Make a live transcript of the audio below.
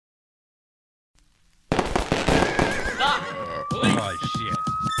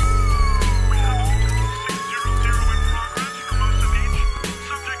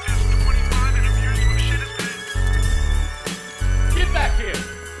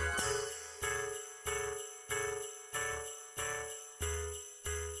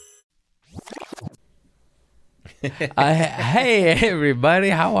Hey, everybody.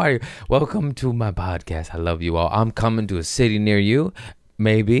 How are you? Welcome to my podcast. I love you all. I'm coming to a city near you.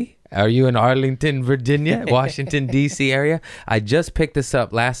 Maybe. Are you in Arlington, Virginia, Washington, D.C. area? I just picked this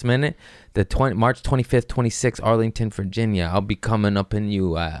up last minute. March 25th, 26th, Arlington, Virginia. I'll be coming up in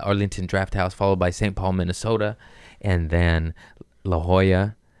you, Arlington Draft House, followed by St. Paul, Minnesota, and then La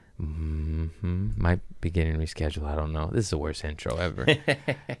Jolla. Might be getting rescheduled. I don't know. This is the worst intro ever.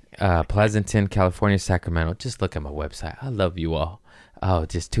 Pleasanton, California, Sacramento. Just look at my website. I love you all. Oh,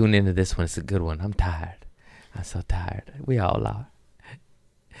 just tune into this one. It's a good one. I'm tired. I'm so tired. We all are.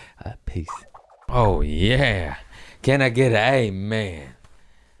 Peace. Oh, yeah. Can I get an amen?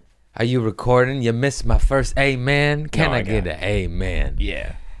 Are you recording? You missed my first amen? Can I get an amen?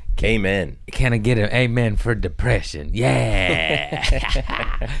 Yeah. Amen. Can I get an amen for depression? Yeah.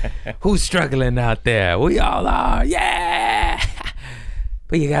 Who's struggling out there? We all are. Yeah.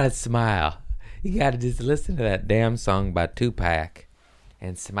 But you got to smile. You got to just listen to that damn song by Tupac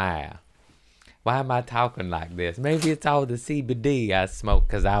and smile. Why am I talking like this? Maybe it's all the CBD I smoked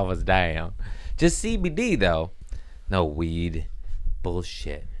because I was down. Just CBD, though. No weed.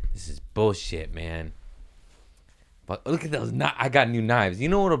 Bullshit. This is bullshit, man. But look at those. I got new knives. You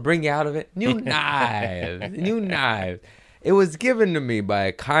know what'll bring you out of it? New knives. New knives. It was given to me by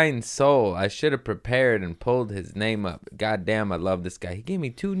a kind soul. I should have prepared and pulled his name up. God damn, I love this guy. He gave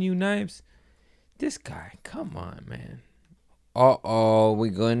me 2 new knives. This guy, come on, man. Uh-oh,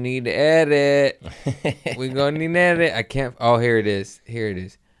 we're going to need to edit. We're going to need to edit. I can't. Oh, here it is. Here it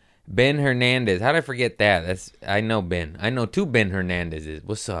is. Ben Hernandez. How did I forget that? I know Ben. I know 2 Ben Hernandezes.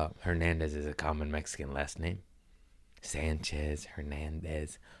 What's up? Hernandez is a common Mexican last name. Sanchez,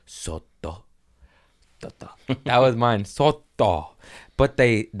 Hernandez, Soto. That was mine, Soto. But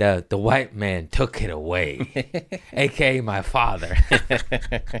the white man took it away, aka my father.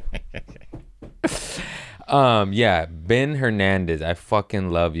 Yeah, Ben Hernandez. I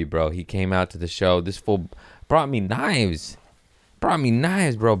fucking love you, bro. He came out to the show. This fool brought me knives.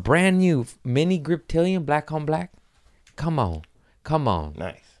 Bro. Brand new mini Griptilian, black on black. Come on.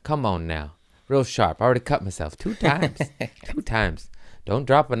 Nice. Come on now. Real sharp. I already cut myself 2 times. 2 times. Don't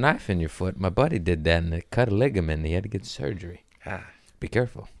drop a knife in your foot. My buddy did that and it cut a ligament and he had to get surgery. Be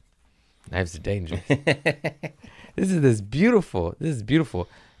careful. Knives are dangerous. This is beautiful.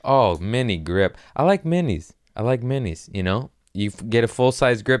 Oh, mini grip. I like minis, you know. You get a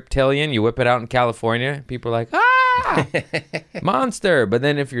full-size Griptilian, you whip it out in California. People are like, ah, monster. But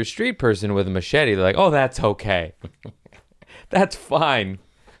then if you're a street person with a machete, they're like, oh, that's okay. That's fine.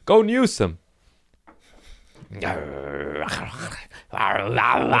 Go Newsom. And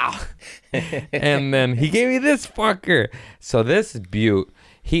then he gave me this fucker. So this is beaut.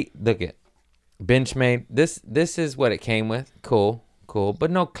 Look at Benchmade. This is what it came with. Cool,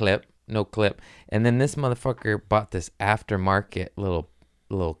 but no clip. And then this motherfucker bought this aftermarket little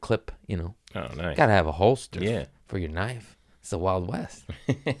clip, you know. Oh, nice. Gotta have a holster Yeah. for your knife. It's the Wild West.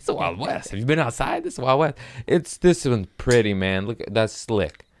 It's the Wild West. Have you been outside? This is the Wild West. This one's pretty, man. Look, that's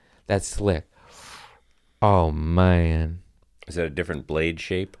slick. Oh, man. Is that a different blade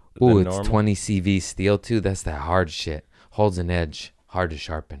shape Ooh, than it's normal? 20 CV steel, too. That's that hard shit. Holds an edge. Hard to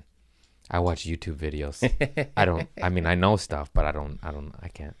sharpen. I watch YouTube videos. I know stuff, but I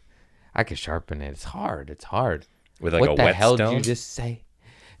can't. I can sharpen it. It's hard. With like what a the whetstone? hell did you just say?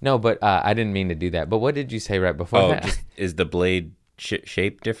 No, but I didn't mean to do that. But what did you say right before that? Is the blade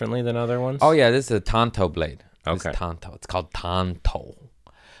shaped differently than other ones? Oh, yeah, this is a Tonto blade. Okay. It's called Tonto.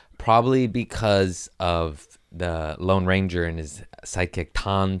 Probably because of the Lone Ranger and his sidekick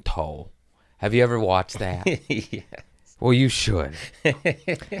Tonto. Have you ever watched that? Yeah. Well, you should.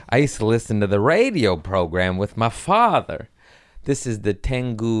 I used to listen to the radio program with my father. This is the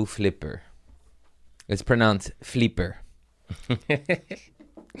Tengu Flipper. It's pronounced Flipper.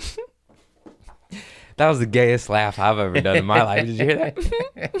 That was the gayest laugh I've ever done in my life. Did you hear that?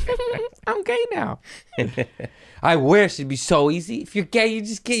 I'm gay now. I wish it'd be so easy. If you're gay, you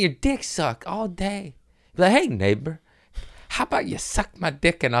just get your dick sucked all day. Be like, hey, neighbor, how about you suck my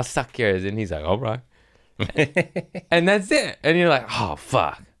dick and I'll suck yours? And he's like, all right. And that's it. And you're like, oh,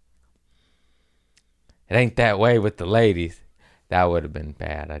 fuck. It ain't that way with the ladies. That would have been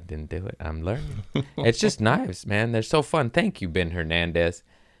bad. I didn't do it. I'm learning. It's just knives, man. They're so fun. Thank you, Ben Hernandez.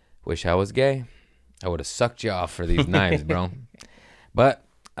 Wish I was gay. I would have sucked you off for these knives, bro. But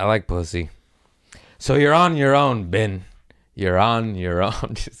I like pussy. So you're on your own, Ben. You're on your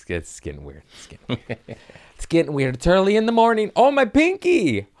own. It's getting weird. It's getting weird. It's early in the morning. Oh, my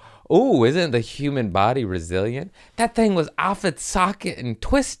pinky. Ooh, isn't the human body resilient? That thing was off its socket and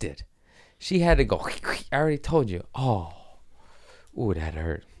twisted. She had to go. I already told you. Oh. Ooh, that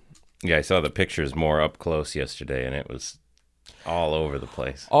hurt. Yeah, I saw the pictures more up close yesterday, and it was all over the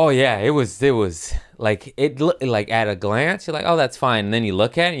place. Oh yeah, it was like like at a glance you're like, oh, that's fine, and then you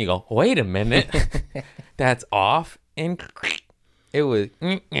look at it and you go, wait a minute, that's off, and it was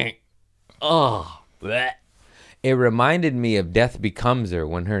bleh. It reminded me of Death Becomes Her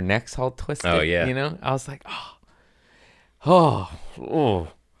when her neck's all twisted. Oh yeah, you know, I was like, oh.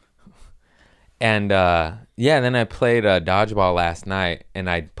 And yeah, then I played dodgeball last night, and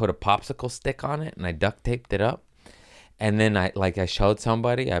I put a popsicle stick on it, and I duct taped it up. And then I showed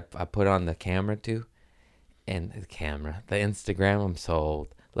somebody, I put on the camera too. And the Instagram, I'm so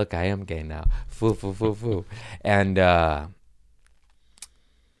old. Look, I am gay now. Foo. And yeah,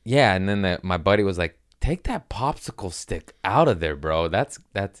 and then my buddy was like, take that popsicle stick out of there, bro. That's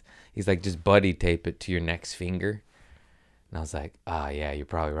he's like, just buddy tape it to your next finger. And I was like, yeah, you're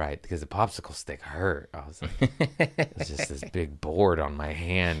probably right, because the popsicle stick hurt. I was like, it's just this big board on my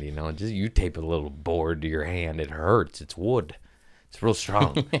hand, you know. Just you tape a little board to your hand, it hurts. It's wood. It's real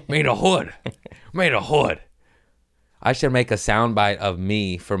strong. Made of wood. I should make a soundbite of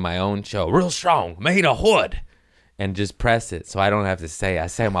me for my own show. Real strong, made of wood, and just press it so I don't have to say. I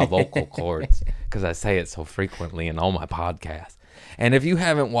say my vocal cords because I say it so frequently in all my podcasts. And if you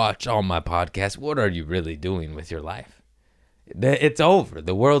haven't watched all my podcasts, what are you really doing with your life? It's over.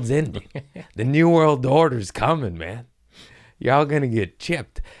 The world's ending. The new world order's coming, man. Y'all gonna get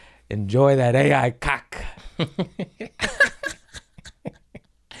chipped. Enjoy that AI cock.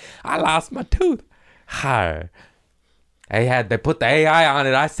 I lost my tooth. Hi. They put the AI on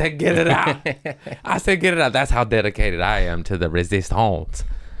it. I said, get it out. That's how dedicated I am to the resistance.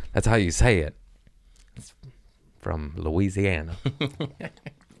 That's how you say it. It's from Louisiana.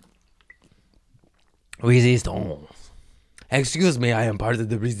 Resistance. Excuse me, I am part of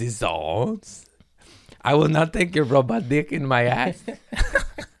the resistance. I will not take your robot dick in my ass.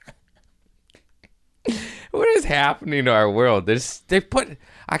 What is happening to our world?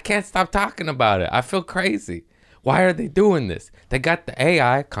 I can't stop talking about it. I feel crazy. Why are they doing this? They got the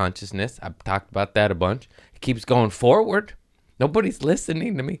AI consciousness. I've talked about that a bunch. It keeps going forward. Nobody's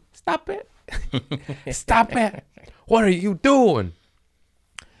listening to me. Stop it. Stop it. What are you doing?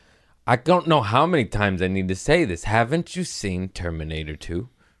 I don't know how many times I need to say this. Haven't you seen Terminator 2?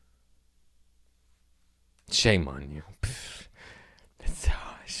 Shame on you.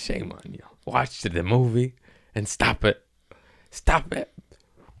 Shame on you. Watch the movie and stop it. Stop it.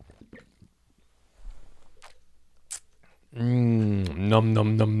 Num, num,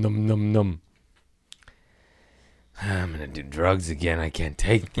 num, num, num, num. I'm gonna do drugs again. I can't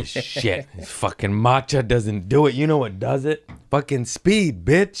take this shit. This fucking matcha doesn't do it. You know what does it? Fucking speed,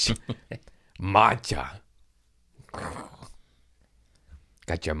 bitch. Matcha.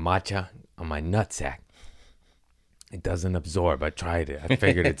 Got your matcha on my nutsack. It doesn't absorb. I tried it. I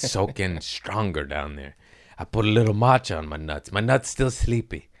figured it'd soak in stronger down there. I put a little matcha on my nuts. My nuts still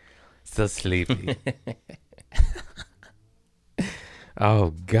sleepy. Still sleepy.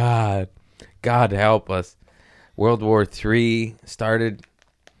 Oh, God. God help us. World War III started.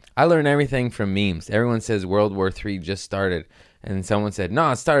 I learned everything from memes. Everyone says World War III just started. And someone said,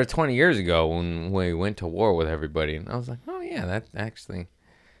 no, it started 20 years ago when we went to war with everybody. And I was like, oh, yeah, that actually,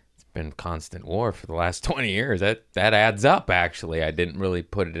 it's been constant war for the last 20 years. That adds up, actually. I didn't really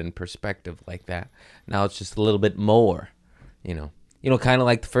put it in perspective like that. Now it's just a little bit more, you know. Kind of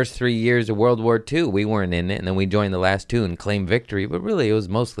like the first 3 years of World War II. We weren't in it, and then we joined the last two and claimed victory. But really, it was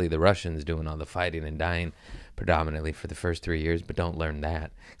mostly the Russians doing all the fighting and dying predominantly for the first 3 years. But don't learn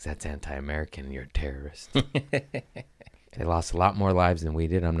that, because that's anti-American and you're a terrorist. They lost a lot more lives than we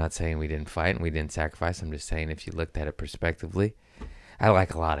did. I'm not saying we didn't fight and we didn't sacrifice. I'm just saying if you looked at it prospectively. I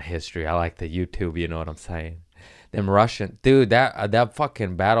like a lot of history. I like the YouTube, you know what I'm saying? Them Russian... Dude, that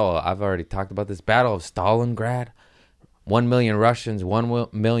fucking battle, I've already talked about this. Battle of Stalingrad. 1 million Russians, 1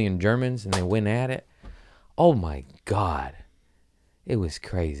 million Germans, and they went at it. Oh my God. It was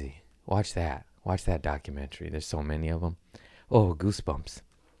crazy. Watch that. Watch that documentary. There's so many of them. Oh, goosebumps.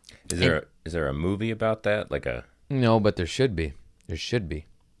 Is there a movie about that? No, but there should be. There should be.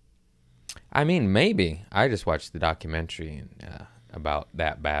 I mean, maybe. I just watched the documentary about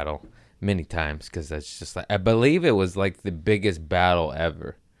that battle many times because that's just like, I believe it was like the biggest battle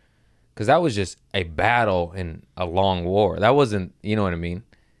ever. Because that was just a battle in a long war. That wasn't, you know what I mean?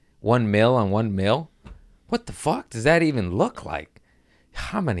 1 mil on 1 mil? What the fuck does that even look like?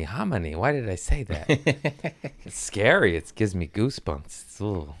 How many? Why did I say that? It's scary. It gives me goosebumps. It's a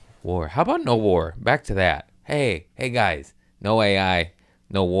little war. How about no war? Back to that. Hey guys. No AI.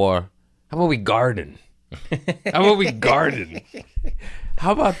 No war. How about we garden?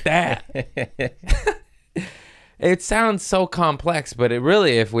 How about that? It sounds so complex, but it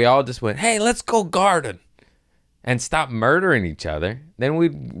really, if we all just went, hey, let's go garden and stop murdering each other, then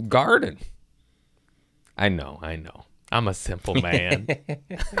we'd garden. I know. I'm a simple man.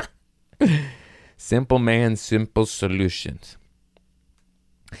 Simple man, simple solutions.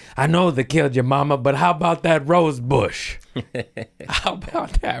 I know they killed your mama, but how about that rose bush? How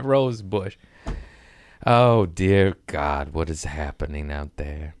about that rose bush? Oh, dear God, what is happening out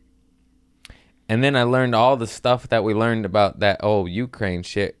there? And then I learned all the stuff that we learned about that Ukraine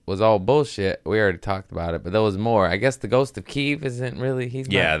shit was all bullshit. We already talked about it, but there was more. I guess the Ghost of Kiev isn't really...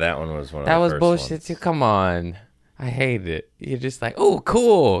 that one was one of the first ones. That was bullshit too. Come on. I hate it. You're just like, oh,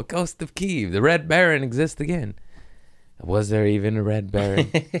 cool. Ghost of Kiev. The Red Baron exists again. Was there even a Red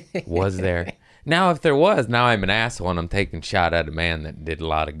Baron? Was there? Now, if there was, now I'm an asshole and I'm taking shot at a man that did a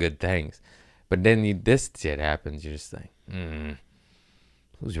lot of good things. But then this shit happens. You're just like,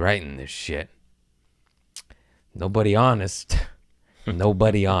 who's writing this shit? Nobody honest.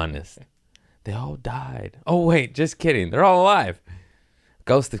 Nobody honest. They all died. Oh, wait, just kidding. They're all alive.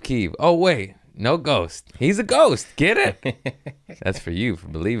 Ghost of Kiev. Oh, wait, no ghost. He's a ghost. Get it? That's for you, for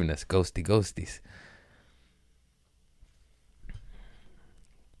believing us. Ghosty ghosties.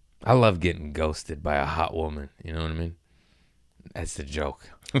 I love getting ghosted by a hot woman. You know what I mean? That's the joke.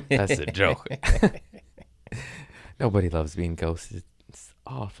 That's the joke. Nobody loves being ghosted. It's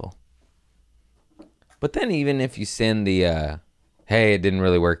awful. But then even if you send the, hey, it didn't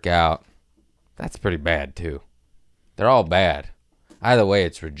really work out, that's pretty bad too. They're all bad. Either way,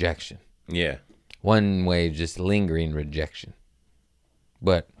 it's rejection. Yeah. One way, just lingering rejection.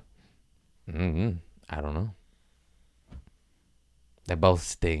 But, I don't know. They both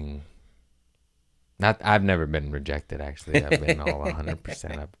sting. I've never been rejected, actually. I've been all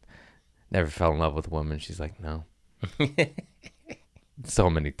 100%. I've never fell in love with a woman. She's like, no. So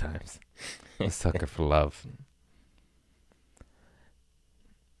many times. A sucker for love.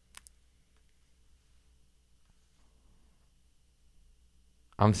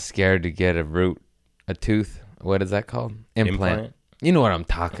 I'm scared to get a tooth. What is that called? Implant. You know what I'm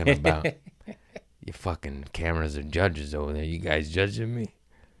talking about. You fucking cameras are judges over there. You guys judging me?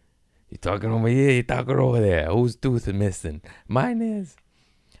 You talking over here? You talking over there? Whose tooth is missing? Mine is.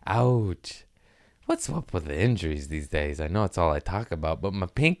 Ouch. What's up with the injuries these days? I know it's all I talk about, but my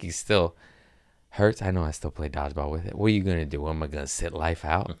pinky still hurts. I know I still play dodgeball with it. What are you going to do? Am I going to sit life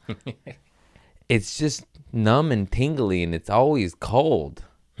out? It's just numb and tingly, and it's always cold.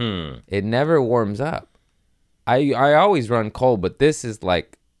 It never warms up. I always run cold, but this is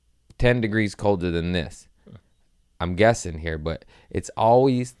like 10 degrees colder than this. I'm guessing here, but it's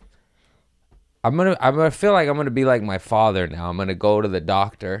always... I'm gonna feel like I'm gonna be like my father now. I'm gonna go to the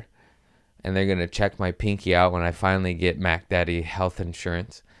doctor, and they're gonna check my pinky out when I finally get Mac Daddy health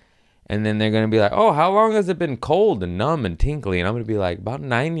insurance, and then they're gonna be like, "Oh, how long has it been cold and numb and tingly?" And I'm gonna be like, "About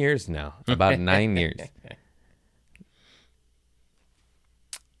 9 years now. About 9 years."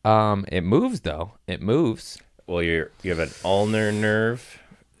 It moves though. It moves. Well, you have an ulnar nerve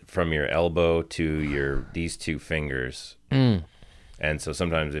from your elbow to these two fingers. And so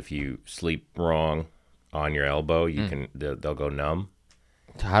sometimes if you sleep wrong on your elbow, they'll go numb.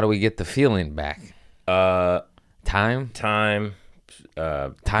 So how do we get the feeling back? Time? Time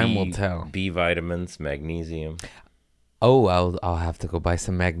will tell. B vitamins, magnesium. Oh, I'll have to go buy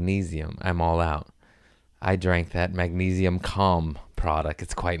some magnesium. I'm all out. I drank that Magnesium Calm product.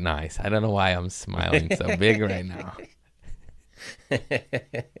 It's quite nice. I don't know why I'm smiling so big right now.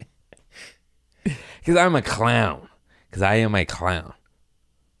 Because I'm a clown. Because I am a clown.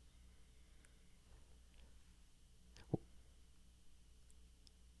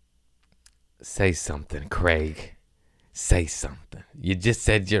 Say something, Craig. Say something. You just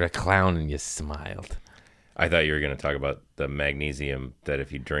said you're a clown and you smiled. I thought you were going to talk about the magnesium that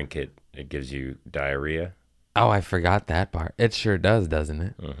if you drink it, it gives you diarrhea. Oh, I forgot that part. It sure does, doesn't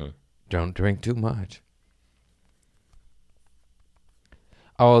it? Mm-hmm. Don't drink too much.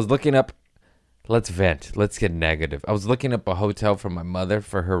 Oh, I was looking up... Let's vent. Let's get negative. I was looking up a hotel for my mother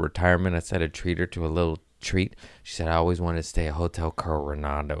for her retirement. I said I'd treat her to a little treat. She said I always wanted to stay at Hotel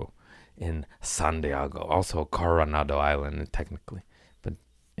Coronado in San Diego. Also Coronado Island, technically. But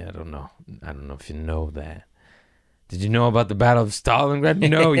yeah, I don't know. I don't know if you know that. Did you know about the Battle of Stalingrad?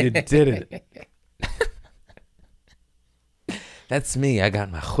 No, you didn't. That's me. I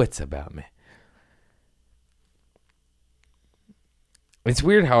got my wits about me. It's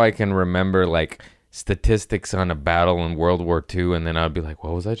weird how I can remember, like, statistics on a battle in World War II, and then I'd be like,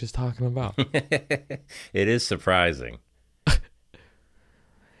 what was I just talking about? It is surprising.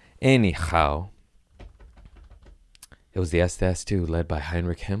 Anyhow, It was the SS too, led by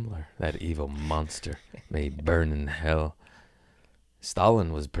Heinrich Himmler, that evil monster may burn in hell.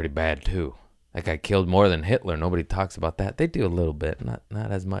 Stalin was pretty bad too. That guy killed more than Hitler. Nobody talks about that. They do a little bit, not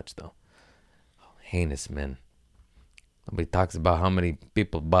as much though. Heinous men. Nobody talks about how many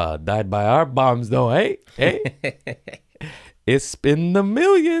people died by our bombs though, hey? It's been the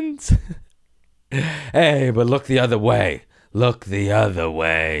millions. Hey, but look the other way. Look the other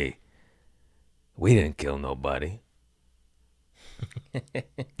way. We didn't kill nobody.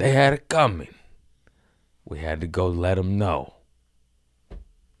 They had it coming. We had to go let them know.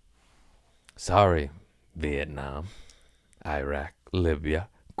 Sorry, Vietnam, Iraq, Libya,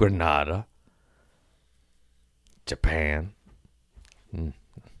 Grenada, Japan.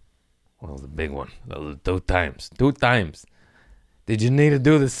 Well, the big one. Those 2 times. 2 times. Did you need to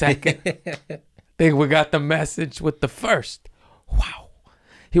do the second? Think we got the message with the first. Wow.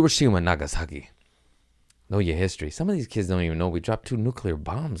 Hiroshima, Nagasaki. Know your history. Some of these kids don't even know we dropped 2 nuclear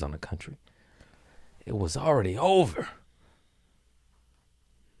bombs on the country. It was already over.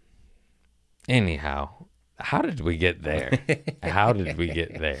 Anyhow, how did we get there? How did we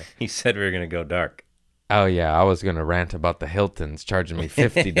get there? He said we were going to go dark. Oh, yeah. I was going to rant about the Hiltons charging me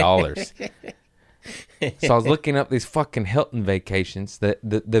 $50. So I was looking up these fucking Hilton vacations.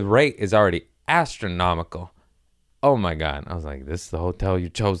 The rate is already astronomical. Oh, my God. I was like, this is the hotel you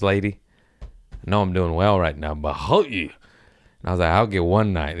chose, lady? I know I'm doing well right now, but holy. And I was like, I'll get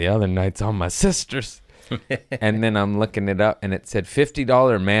 1 night. The other night's on my sister's. And then I'm looking it up, and it said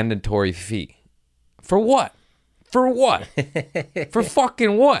 $50 mandatory fee. For what? For what? For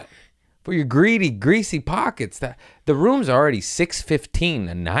fucking what? For your greedy, greasy pockets. The room's already $615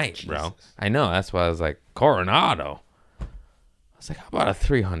 a night, bro. Jesus. I know. That's why I was like, Coronado. I was like, how about a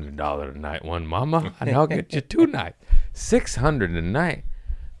 $300 a night one, mama? And I'll get you 2 nights. $600 a night.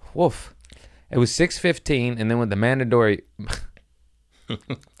 Woof. It was $615, and then with the mandatory...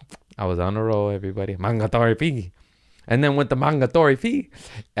 I was on a roll, everybody. Mandatory fee. And then with the mandatory fee,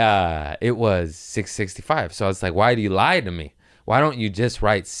 it was $665. So I was like, why do you lie to me? Why don't you just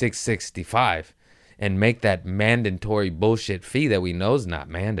write $665 and make that mandatory bullshit fee that we know is not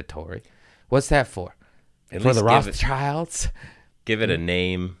mandatory? What's that for? At For least the Rothschilds? Give it a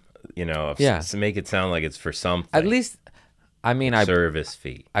name, to make it sound like it's for something. At least, I mean, service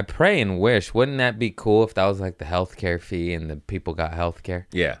fee. I pray and wish. Wouldn't that be cool if that was like the healthcare fee and the people got healthcare?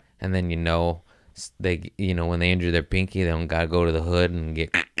 Yeah. And then they when they injure their pinky, they don't gotta go to the hood and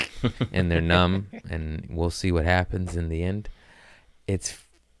get and they're numb, and we'll see what happens in the end.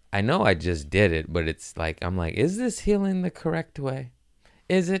 I know I just did it, but it's like I'm like, is this healing the correct way?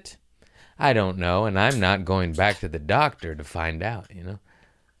 Is it? I don't know, and I'm not going back to the doctor to find out.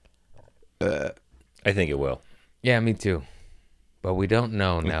 I think it will. Yeah, me too. But we don't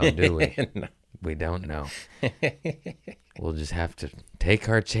know now, do we? No. We don't know. We'll just have to take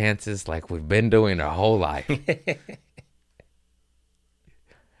our chances like we've been doing our whole life.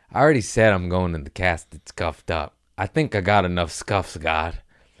 I already said I'm going in the casket scuffed up. I think I got enough scuffs, God.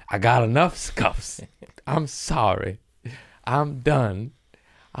 I got enough scuffs. I'm sorry. I'm done.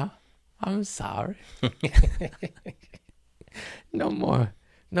 I'm sorry. No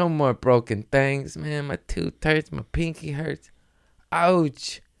more broken things, man. My tooth hurts. My pinky hurts.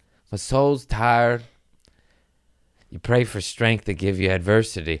 Ouch. My soul's tired. You pray for strength to give you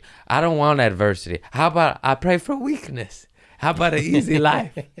adversity. I don't want adversity. How about I pray for weakness? How about an easy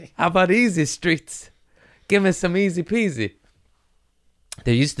life? How about easy streets? Give me some easy peasy.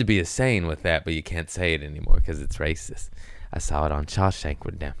 There used to be a saying with that, but you can't say it anymore because it's racist. I saw it on Shawshank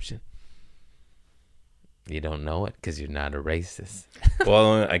Redemption. You don't know it because you're not a racist.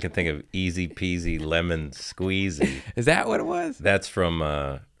 Well, I can think of easy peasy lemon squeezy. Is that what it was? That's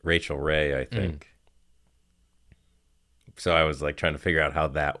from Rachel Ray, I think. So I was like trying to figure out how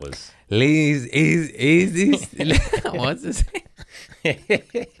that was. Easy. What's this? Did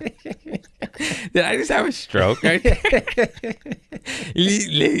I just have a stroke right there?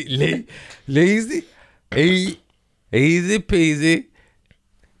 Lazy. Easy peasy.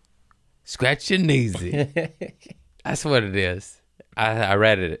 Scratch your kneesy. That's what it is. I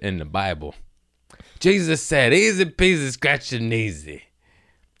read it in the Bible. Jesus said, easy peasy, scratch your kneesy.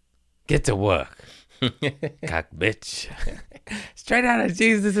 Get to work. Cock bitch. Straight out of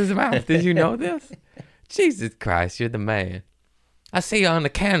Jesus' mouth. Did you know this? Jesus Christ, you're the man. I see you on the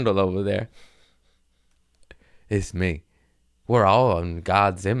candle over there. It's me. We're all in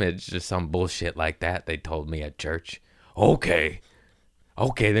God's image or some bullshit like that, they told me at church. Okay,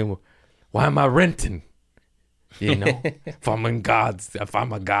 then why am I renting? If I'm a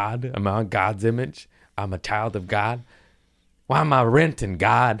God, I'm on God's image. I'm a child of God. Why am I renting,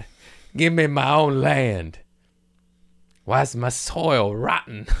 God? Give me my own land. Why is my soil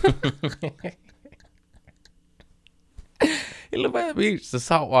rotten? You live by the beach, the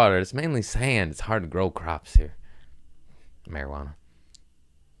salt water. It's mainly sand. It's hard to grow crops here. Marijuana.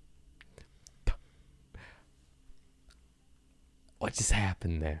 What just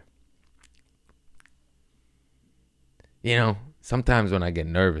happened there? You know, sometimes when I get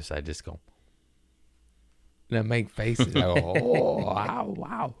nervous, I just go, and I make faces. I go, oh, wow,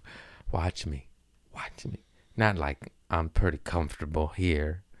 wow. Watch me. Watch me. Not like I'm pretty comfortable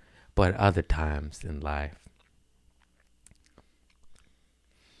here, but other times in life.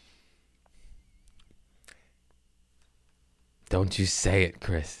 Don't you say it,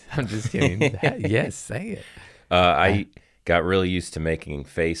 Chris. I'm just kidding. Yes, say it. I got really used to making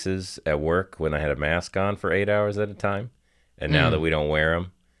faces at work when I had a mask on for 8 hours at a time. And now that we don't wear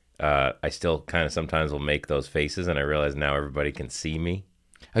them, I still kind of sometimes will make those faces, and I realize now everybody can see me.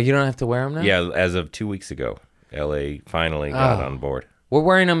 Oh, you don't have to wear them now? Yeah, as of 2 weeks ago, LA finally got on board. We're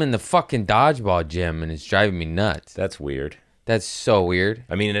wearing them in the fucking dodgeball gym, and it's driving me nuts. That's weird. That's so weird.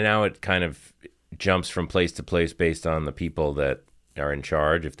 I mean, and now it kind of jumps from place to place based on the people that are in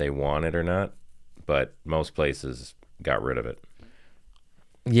charge, if they want it or not. But most places got rid of it.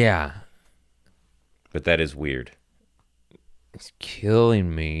 Yeah. But that is weird. It's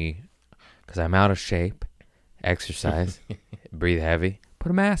killing me because I'm out of shape. Exercise. Breathe heavy.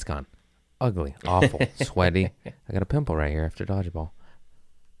 Put a mask on. Ugly. Awful. Sweaty. I got a pimple right here after dodgeball.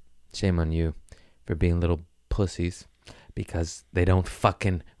 Shame on you for being little pussies because they don't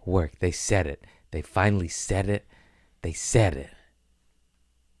fucking work. They said it. They finally said it. They said it.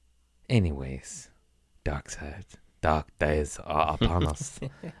 Anyways, dark days are upon us.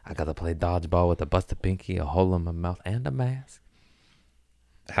 I gotta play dodgeball with a busted pinky, a hole in my mouth, and a mask.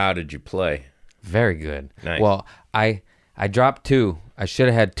 How did you play? Very good. Nice. Well, I dropped 2. I should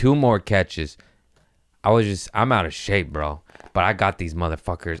have had 2 more catches. I'm out of shape, bro. But I got these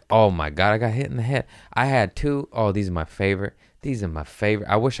motherfuckers. Oh my God, I got hit in the head. I had 2. Oh, these are my favorite.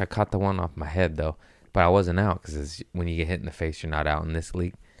 I wish I caught the one off my head though, but I wasn't out because when you get hit in the face, you're not out in this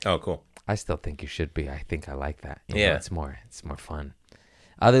league. Oh, cool. I still think you should be. I think I like that. You Yeah, know, it's more fun.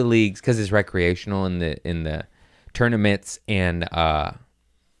 Other leagues, because it's recreational in the tournaments and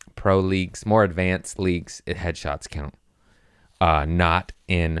pro leagues, more advanced leagues, headshots count. Not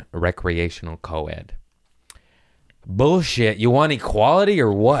in recreational co-ed. Bullshit. You want equality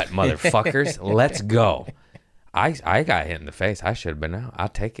or what, motherfuckers? Let's go. I got hit in the face. I should have been out. I'll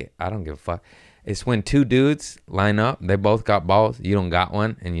take it. I don't give a fuck. It's when 2 dudes line up, they both got balls, you don't got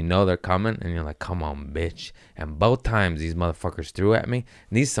one, and you know they're coming, and you're like, come on, bitch. And both times these motherfuckers threw at me.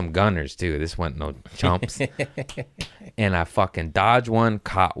 And these some gunners, too. This wasn't no chumps. And I fucking dodged one,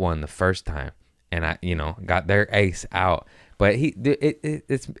 caught one the first time. And I, got their ace out. But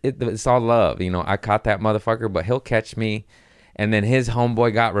it's all love. I caught that motherfucker, but he'll catch me. And then his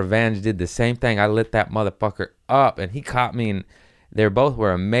homeboy got revenge, did the same thing. I lit that motherfucker up, and he caught me, and they both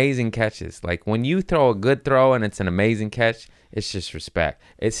were amazing catches. Like, when you throw a good throw and it's an amazing catch, it's just respect.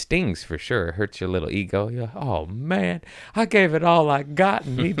 It stings for sure. It hurts your little ego. You're like, oh, man, I gave it all I got,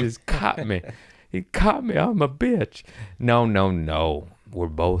 and he just caught me. He caught me. I'm a bitch. No. We're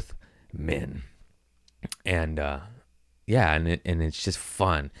both men. And, yeah, and it's just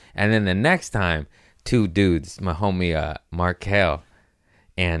fun. And then the next time, 2 dudes, my homie Markel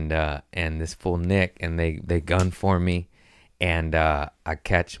and this fool Nick, and they gun for me. And I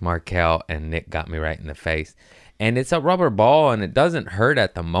catch Markel, and Nick got me right in the face. And it's a rubber ball, and it doesn't hurt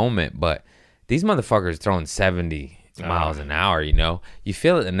at the moment, but these motherfuckers throwing 70 miles an hour, You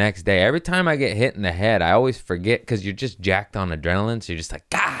feel it the next day. Every time I get hit in the head, I always forget because you're just jacked on adrenaline, so you're just like,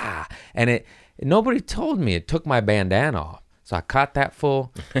 ah! And nobody told me. It took my bandana off. So I caught that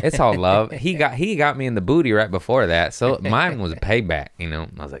fool. It's all love. He got me in the booty right before that, so mine was a payback,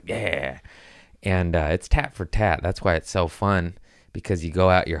 I was like, yeah. And it's tat for tat. That's why it's so fun, because you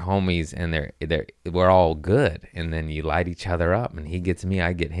go out your homies and we're all good, and then you light each other up, and he gets me,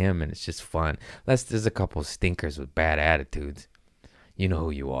 I get him, and it's just fun. There's a couple stinkers with bad attitudes. You know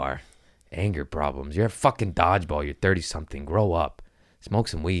who you are. Anger problems. You're a fucking dodgeball. You're 30-something. Grow up. Smoke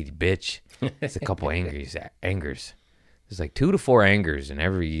some weed, bitch. It's a couple angers. There's like 2 to 4 angers in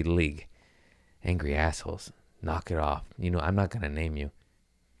every league. Angry assholes. Knock it off. I'm not going to name you.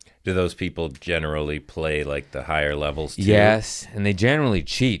 Do those people generally play like the higher levels too? Yes, and they generally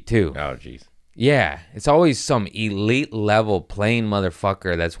cheat too. Oh, jeez. Yeah, it's always some elite level playing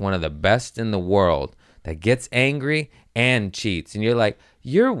motherfucker that's one of the best in the world that gets angry and cheats. And you're like,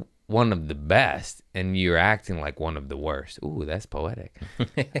 you're one of the best, and you're acting like one of the worst. Ooh, that's poetic.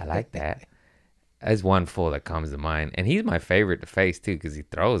 I like that. There's one fool that comes to mind, and he's my favorite to face too, because he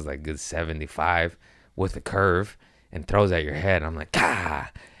throws like good 75 with a curve. and throws at your head. I'm like,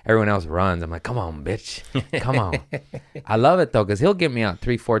 ah. Everyone else runs. I'm like, come on, bitch. Come on. I love it, though, because he'll get me out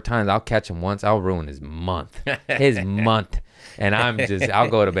 3-4 times. I'll catch him once. I'll ruin his month. And I'll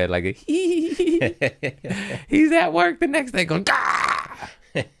go to bed like, he's at work the next day going, ah.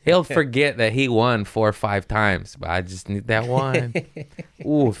 He'll forget that he won 4 or 5 times, but I just need that one.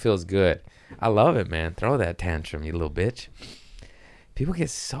 Ooh, it feels good. I love it, man. Throw that tantrum, you little bitch. People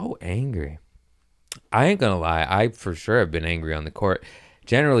get so angry. I ain't going to lie. I for sure have been angry on the court.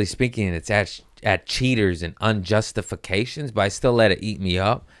 Generally speaking, it's at cheaters and unjustifications, but I still let it eat me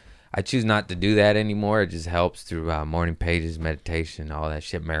up. I choose not to do that anymore. It just helps through morning pages, meditation, all that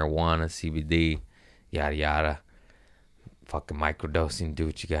shit, marijuana, CBD, yada, yada. Fucking microdosing, do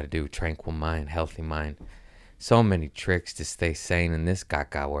what you got to do. Tranquil mind, healthy mind. So many tricks to stay sane in this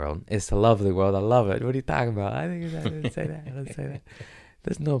gaga world. It's a lovely world. I love it. What are you talking about? I didn't say that. I didn't say that.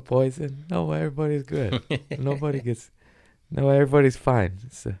 There's no poison. No, everybody's good. Everybody's fine.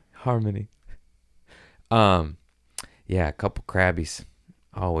 It's a harmony. Yeah, a couple crabbies.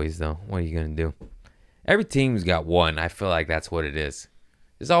 Always, though. What are you going to do? Every team's got one. I feel like that's what it is.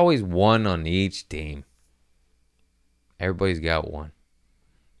 There's always one on each team. Everybody's got one.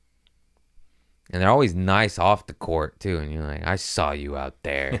 And they're always nice off the court, too. And you're like, I saw you out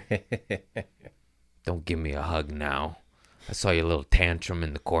there. Don't give me a hug now. I saw your little tantrum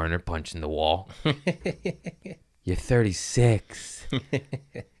in the corner punching the wall. You're 36.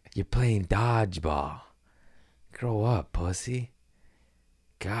 You're playing dodgeball. Grow up, pussy.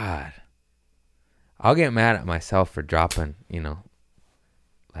 God. I'll get mad at myself for dropping,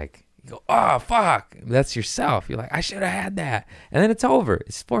 like, you go, oh, fuck. That's yourself. You're like, I should have had that. And then it's over.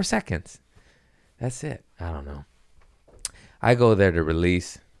 It's 4 seconds. That's it. I don't know. I go there to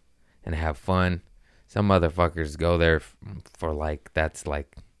release and have fun. Some motherfuckers go there for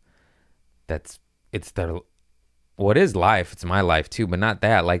it's their, what is life? It's my life too, but not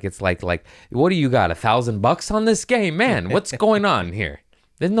that. Like, it's like, what do you got? $1,000 on this game? Man, what's going on here?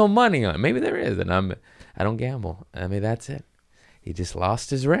 There's no money on it. Maybe there is, and I don't gamble. I mean, that's it. He just lost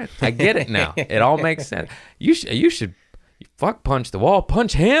his rent. I get it now. It all makes sense. You should fuck punch the wall.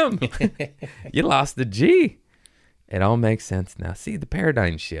 Punch him. You lost the G. It all makes sense now. See the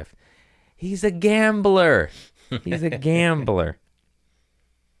paradigm shift. He's a gambler. He's a gambler.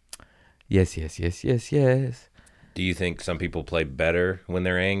 Yes. Do you think some people play better when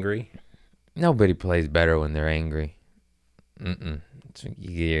they're angry? Nobody plays better when they're angry.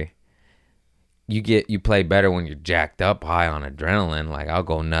 You play better when you're jacked up, high on adrenaline. Like, I'll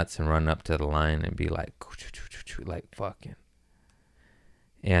go nuts and run up to the line and be like fucking.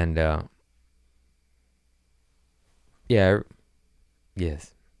 And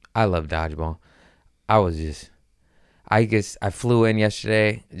yes, I love dodgeball. I guess I flew in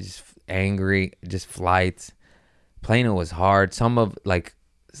yesterday, just angry, just flights. Plano was hard. Some of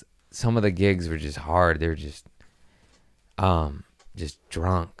the gigs were just hard. They're just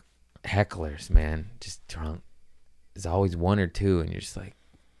drunk hecklers, man. Just drunk. There's always one or two, and you're just like,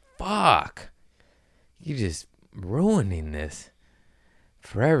 fuck. You're just ruining this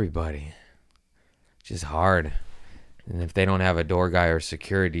for everybody. Just hard. And if they don't have a door guy or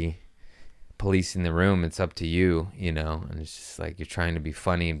security police in the room, it's up to you, and it's just like you're trying to be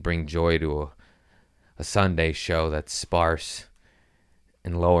funny and bring joy to a Sunday show that's sparse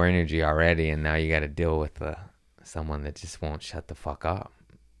and lower energy already, and now you got to deal with someone that just won't shut the fuck up,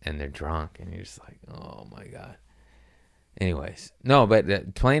 and they're drunk, and you're just like, oh my God. Anyways, no,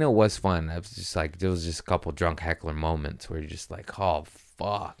 but Plano was fun. I was just like, there was just a couple drunk heckler moments where you're just like, oh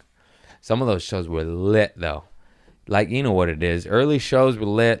fuck. Some of those shows were lit though. Like, you know what it is. Early shows were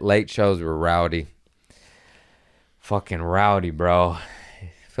lit. Late shows were rowdy. Fucking rowdy, bro. It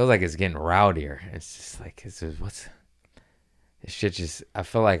feels like it's getting rowdier. It's just like, this shit just, I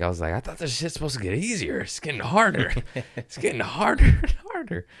feel like I was like, I thought this shit's supposed to get easier. It's getting harder. It's getting harder and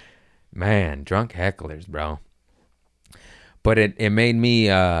harder. Man, drunk hecklers, bro. But it made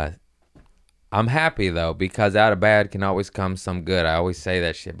me, I'm happy though, because out of bad can always come some good. I always say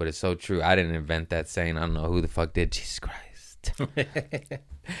that shit, but it's so true. I didn't invent that saying. I don't know who the fuck did. Jesus Christ. But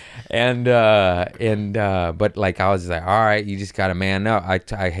like, I was like, all right, you just got to man up.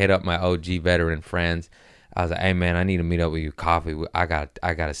 I hit up my OG veteran friends. I was like, hey man, I need to meet up with you coffee. I got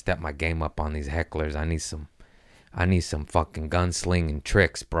to step my game up on these hecklers. I need some fucking gunslinging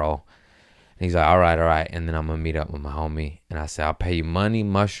tricks, bro. And he's like, all right. And then I'm going to meet up with my homie. And I said, I'll pay you money,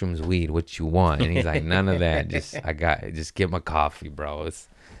 mushrooms, weed, what you want. And he's like, none of that. Just get my coffee, bro. It's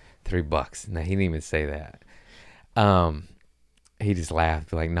 $3. Now, he didn't even say that. He just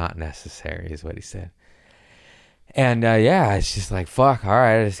laughed, like, not necessary is what he said. And yeah, it's just like, fuck, all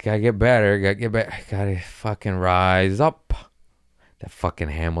right, I just gotta get better. Gotta fucking rise up. That fucking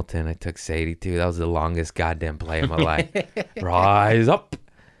Hamilton, I took Sadie to. That was the longest goddamn play of my life. Rise up.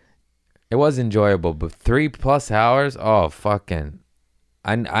 It was enjoyable, but 3+ hours? Oh, fucking.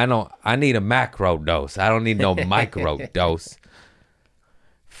 I need a macro dose. I don't need no micro dose.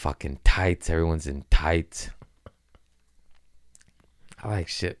 Fucking tights. Everyone's in tights. I like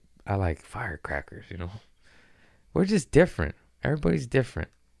shit. I like firecrackers, you know. We're just different. Everybody's different.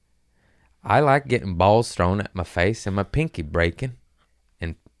 I like getting balls thrown at my face and my pinky breaking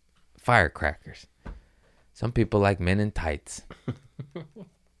and firecrackers. Some people like men in tights.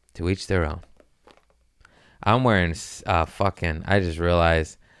 To each their own. I'm wearing fucking, I just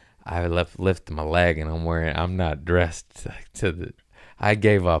realized I lifted my leg and I'm not dressed to the, I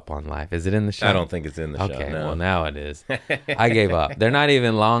gave up on life. Is it in the show? I don't think it's in the show. Okay, No. well now it is. I gave up. They're not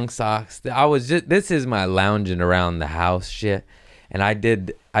even long socks. This is my lounging around the house shit. And I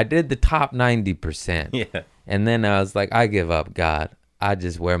did the top 90%. Yeah. And then I was like, I give up, God. I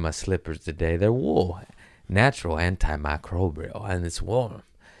just wear my slippers today. They're wool. Natural antimicrobial. And it's warm.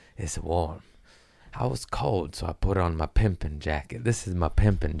 It's warm. I was cold, so I put on my pimpin' jacket. This is my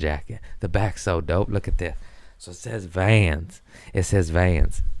pimpin' jacket. The back's so dope. Look at this. So it says Vans. It says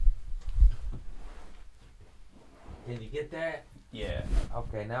Vans. Can you get that? Yeah.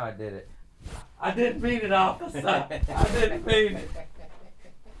 Okay, now I did it. I didn't mean it, officer. I didn't mean it.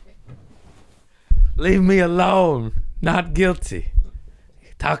 Leave me alone. Not guilty.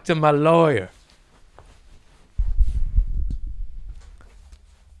 Talk to my lawyer.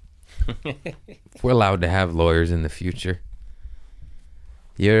 We're allowed to have lawyers in the future.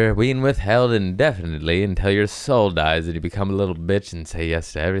 You're being withheld indefinitely until your soul dies and you become a little bitch and say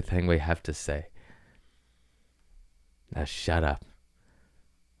yes to everything we have to say. Now shut up.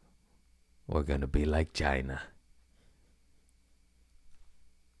 We're gonna be like China.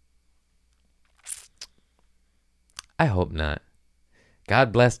 I hope not.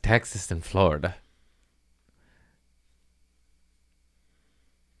 God bless Texas and Florida.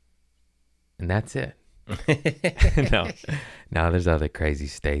 And that's it. No, there's other crazy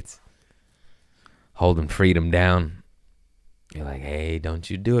states holding freedom down. You're like, hey, don't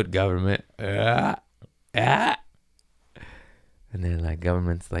you do it, government. And then like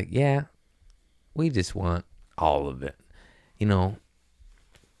government's like, yeah, we just want all of it. You know,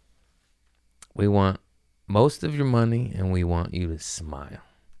 we want most of your money and we want you to smile.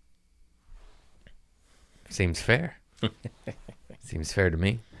 Seems fair. Seems fair to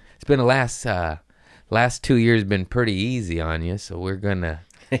me. It's been the last 2 years been pretty easy on you, so we're gonna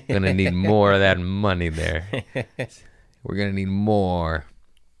need more of that money there. We're gonna need more.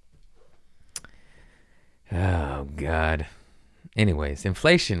 Oh God. Anyways,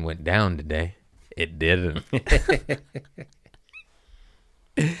 inflation went down today. It didn't.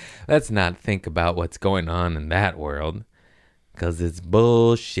 Let's not think about what's going on in that world, 'cause it's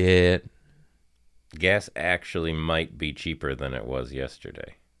bullshit. Gas actually might be cheaper than it was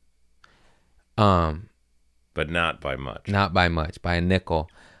yesterday. But not by much. Not by much, by a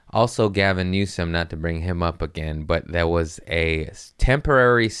nickel. Also, Gavin Newsom, not to bring him up again, but there was a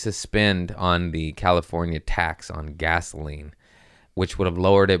temporary suspend on the California tax on gasoline, which would have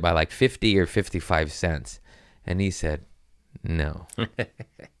lowered it by like 50 or 55 cents. And he said, no.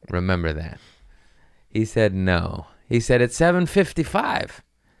 Remember that. He said, no. He said, it's $7.55.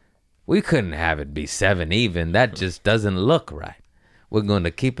 We couldn't have it be 7 even. That just doesn't look right. We're going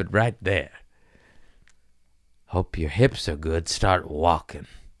to keep it right there. Hope your hips are good. Start walking.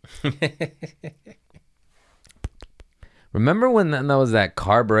 Remember when there was that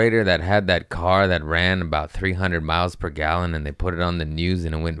carburetor that had that car that ran about 300 miles per gallon and they put it on the news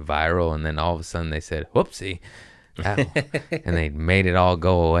and it went viral and then all of a sudden they said, whoopsie. And they made it all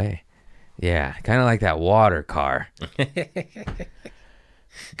go away. Yeah, kind of like that water car.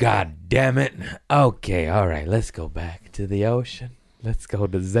 God damn it. Okay, all right, let's go back to the ocean. Let's go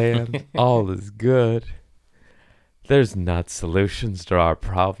to Zen. All is good. There's not solutions to our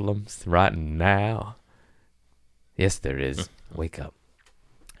problems right now. Yes, there is. Wake up.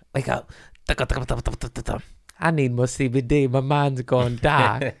 Wake up. I need more CBD. My mind's going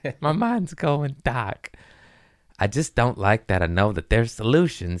dark. My mind's going dark. I just don't like that I know that there's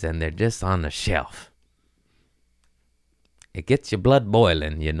solutions and they're just on the shelf. It gets your blood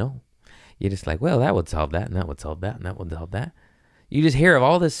boiling, you know. You're just like, well, that would solve that, and that would solve that, and that would solve that. You just hear of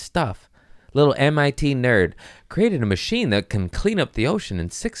all this stuff. Little MIT nerd created a machine that can clean up the ocean in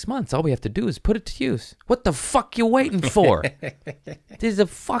 6 months. All we have to do is put it to use. What the fuck you waiting for? There's a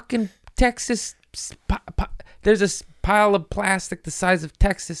fucking Texas... There's a pile of plastic the size of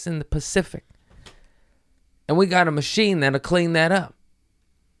Texas in the Pacific. And we got a machine that'll clean that up.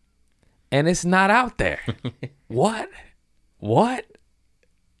 And it's not out there. What?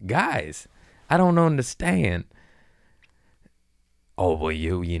 Guys, I don't understand. Oh, well,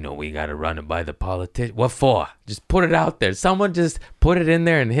 you know, we got to run it by the politician. What for? Just put it out there. Someone just put it in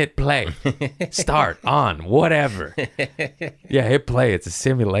there and hit play. Start, on, whatever. Yeah, hit play. It's a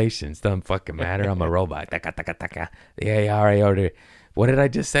simulation. It doesn't fucking matter. I'm a robot. Taka, taka, taka. The AI already, what did I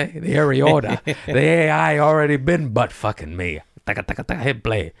just say? The Ariota. The AI already been butt fucking me. Taka, taka, taka. Hit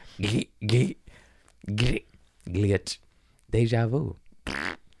play. Glitch. Deja vu.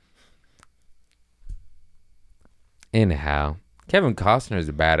 Anyhow, Kevin Costner is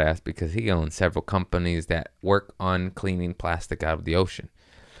a badass because he owns several companies that work on cleaning plastic out of the ocean.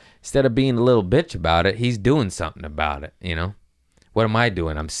 Instead of being a little bitch about it, he's doing something about it, you know? What am I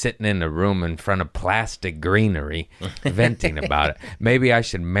doing? I'm sitting in a room in front of plastic greenery, venting about it. Maybe I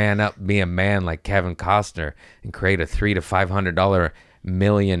should man up, be a man like Kevin Costner, and create a $300 to $500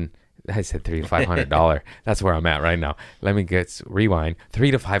 million. I said $300 to $500. That's where I'm at right now. Let me rewind.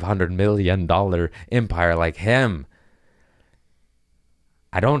 $300 to $500 million empire like him.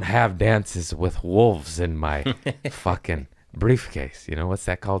 I don't have dances with wolves in my fucking briefcase. You know, what's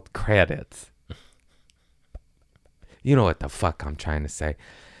that called? Credits. You know what the fuck I'm trying to say.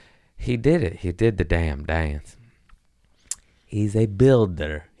 He did it. He did the damn dance. He's a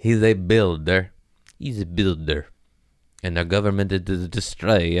builder. And the government is the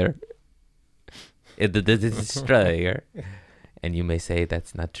destroyer. The destroyer. And you may say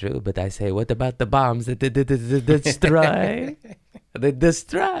that's not true, but I say, what about the bombs that destroy? They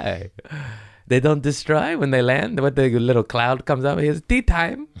destroy. They don't destroy when they land. What the little cloud comes up, here's tea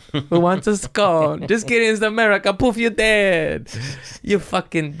time. Who wants a scone? Just kidding, it's America. Poof, you're dead. You're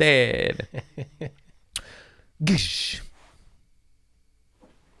fucking dead. Gish.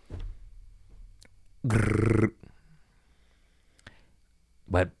 Grrr.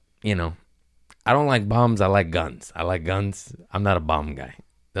 But, you know, I don't like bombs. I like guns. I'm not a bomb guy.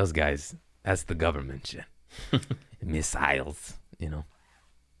 Those guys, that's the government shit. Missiles, you know.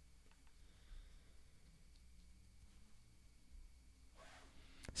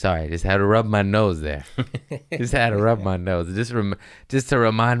 Sorry, I just had to rub my nose there. Just to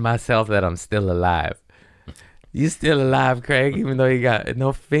remind myself that I'm still alive. You still alive, Craig, even though you got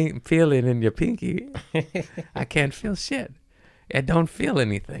no feeling in your pinky. I can't feel shit. I don't feel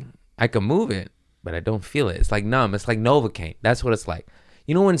anything. I can move it, but I don't feel it. It's like numb. It's like Novocaine. That's what it's like.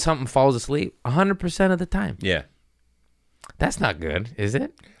 You know when something falls asleep? 100% of the time. Yeah. That's not good, is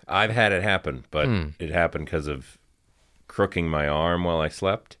it? I've had it happen, but it happened because of crooking my arm while I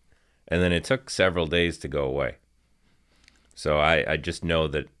slept. And then it took several days to go away. So I just know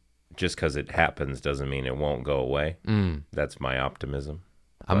that just because it happens doesn't mean it won't go away. That's my optimism.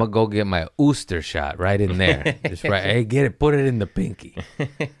 I'm going to go get my Ooster shot right in there. Just right. Hey, get it. Put it in the pinky.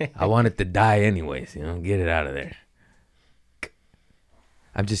 I want it to die anyways. You know, get it out of there.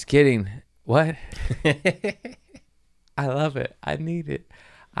 I'm just kidding. What? I love it. I need it.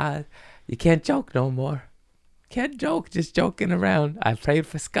 You can't joke no more. Can't joke. Just joking around. I prayed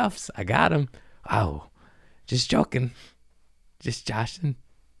for scuffs. I got them. Oh, just joking. Just joshing.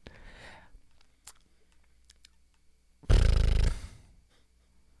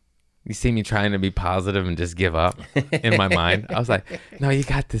 You see me trying to be positive and just give up in my mind. I was like, no, you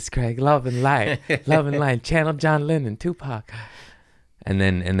got this, Craig. Love and light. Love and light. Channel John Lennon, Tupac. And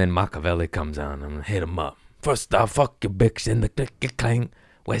then Machiavelli comes on. I'm going to hit him up. First off, fuck your bitch and the click, clang.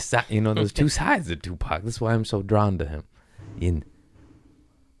 West side. You know, there's two sides of Tupac. That's why I'm so drawn to him.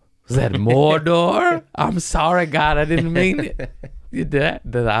 Was that Mordor? I'm sorry, God. I didn't mean it. You did that?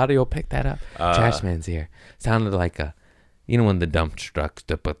 Did the audio pick that up? Trashman's here. Sounded like a... You know when the dump trucks,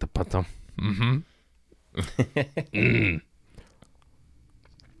 I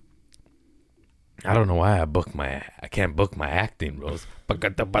don't know why I can't book my acting roles. What,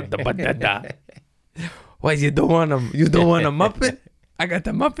 you don't want a Muppet? I got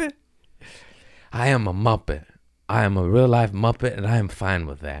the Muppet. I am a Muppet. I am a real life Muppet, and I am fine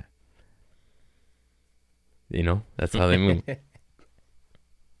with that. You know, that's how they move.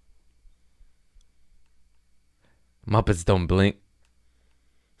 Muppets don't blink.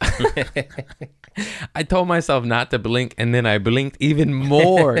 I told myself not to blink, and then I blinked even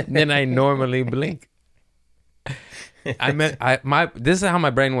more than I normally blink. This is how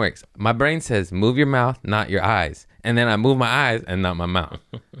my brain works. My brain says, move your mouth, not your eyes. And then I move my eyes and not my mouth.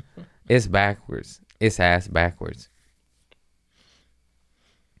 It's backwards. It's ass backwards.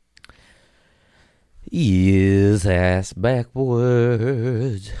 Yes, ass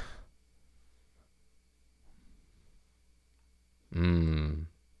backwards.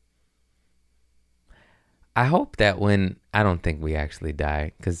 I hope that I don't think we actually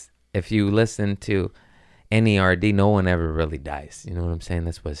die, because if you listen to NERD, no one ever really dies. You know what I'm saying?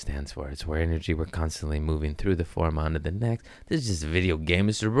 That's what it stands for. It's where energy, we're constantly moving through the form onto the next. This is just a video game.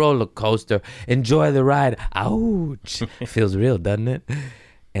 It's a roller coaster. Enjoy the ride. Ouch. Feels real, doesn't it?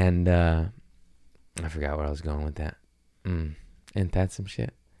 And I forgot where I was going with that. Ain't that some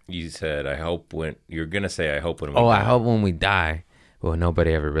shit? You said, I hope when... You're going to say, I hope when we die. I hope when we die, well,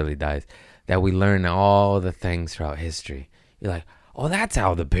 nobody ever really dies, that we learn all the things throughout history. You're like, oh, that's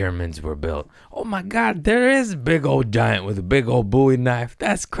how the pyramids were built. Oh, my God, there is a big old giant with a big old Bowie knife.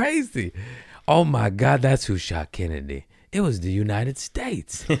 That's crazy. Oh, my God, that's who shot Kennedy. It was the United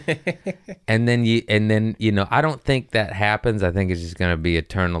States. and then, I don't think that happens. I think it's just going to be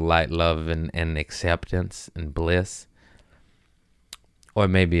eternal light, love, and acceptance and bliss. Or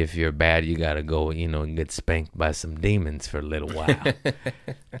maybe if you're bad, you got to go, and get spanked by some demons for a little while.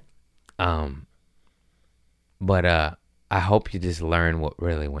 But I hope you just learn what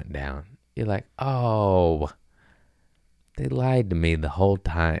really went down. You're like, oh, they lied to me the whole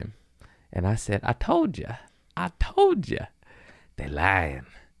time. And I said, I told you. They lying.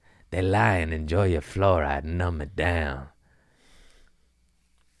 Enjoy your fluoride and numb it down.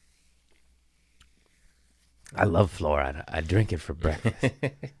 I love fluoride. I drink it for breakfast.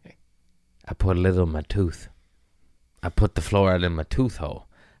 I put a little in my tooth. I put the fluoride in my tooth hole.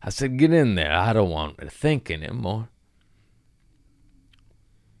 I said, get in there. I don't want to think anymore.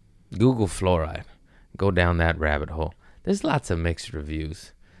 Google fluoride. Go down that rabbit hole. There's lots of mixed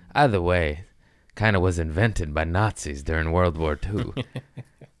reviews. Either way, kind of was invented by Nazis during World War II.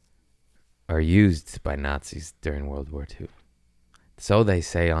 Or used by Nazis during World War II. So they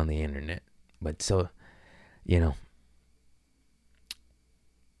say on the internet. But so,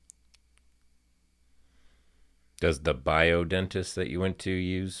 Does the biodentist that you went to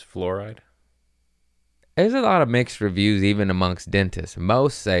use fluoride? There's a lot of mixed reviews even amongst dentists.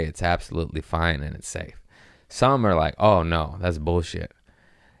 Most say it's absolutely fine and it's safe. Some are like, oh no, that's bullshit.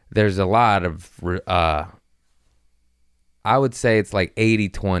 There's a lot of, I would say it's like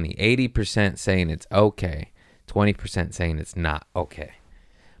 80-20. 80% saying it's okay, 20% saying it's not okay.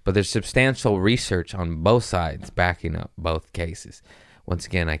 But there's substantial research on both sides backing up both cases. Once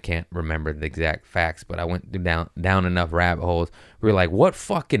again, I can't remember the exact facts, but I went down enough rabbit holes. We were like, what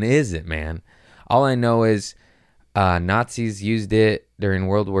fucking is it, man? All I know is Nazis used it during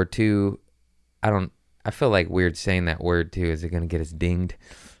World War II. I feel like weird saying that word too. Is it going to get us dinged?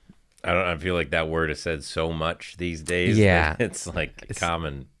 I feel like that word is said so much these days. Yeah. It's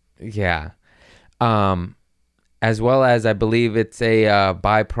common. Yeah. As well as I believe it's a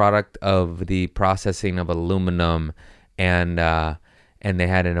byproduct of the processing of aluminum, and they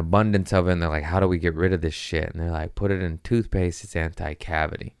had an abundance of it, and they're like, how do we get rid of this shit? And they're like, put it in toothpaste, it's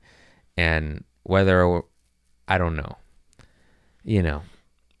anti-cavity. And whether, I don't know,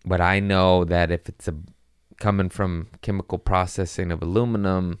 but I know that if it's coming from chemical processing of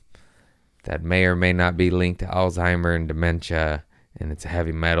aluminum, that may or may not be linked to Alzheimer and dementia, and it's a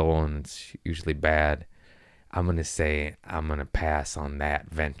heavy metal, and it's usually bad. I'm going to say I'm going to pass on that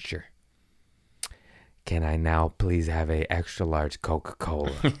venture. Can I now please have a extra large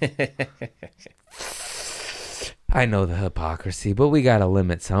Coca-Cola? I know the hypocrisy, but we got to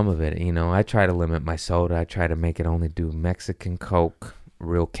limit some of it. I try to limit my soda. I try to make it only do Mexican Coke,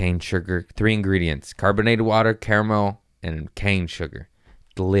 real cane sugar, 3 ingredients, carbonated water, caramel, and cane sugar.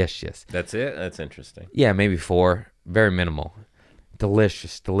 Delicious. That's it? That's interesting. Yeah, maybe 4. Very minimal.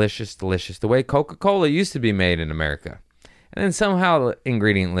 Delicious. The way Coca-Cola used to be made in America. And then somehow the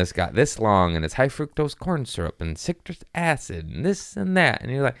ingredient list got this long, and it's high fructose corn syrup and citric acid and this and that. And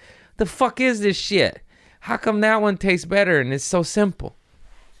you're like, the fuck is this shit? How come that one tastes better and it's so simple?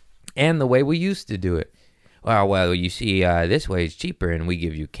 And the way we used to do it. Well, you see, this way is cheaper, and we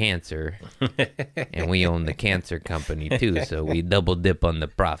give you cancer. And we own the cancer company, too, so we double dip on the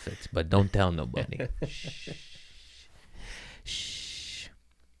profits. But don't tell nobody. Shh.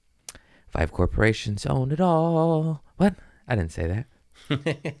 5 corporations own it all. What? I didn't say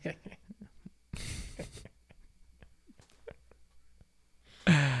that.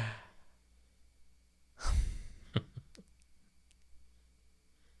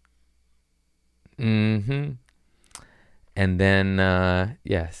 Mm-hmm. And then,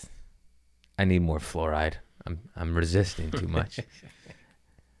 yes, I need more fluoride. I'm resisting too much.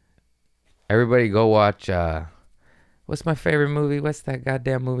 Everybody go watch, what's my favorite movie? What's that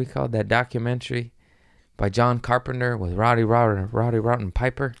goddamn movie called? That documentary by John Carpenter with Roddy Rotten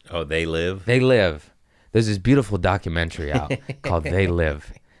Piper. Oh, They Live? They Live. There's this beautiful documentary out called They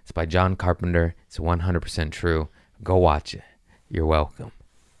Live. It's by John Carpenter. It's 100% true. Go watch it. You're welcome.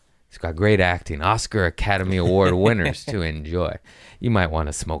 It's got great acting. Oscar Academy Award winners to enjoy. You might want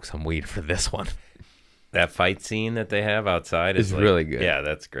to smoke some weed for this one. That fight scene that they have outside is like, really good. Yeah,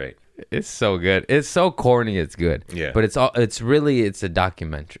 that's great. It's so good. It's so corny. It's good. Yeah. But it's a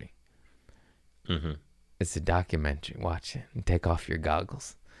documentary. Mm-hmm. It's a documentary. Watch it and take off your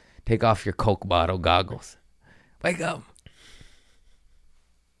goggles. Take off your Coke bottle goggles. Wake up.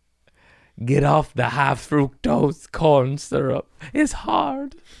 Get off the high fructose corn syrup. It's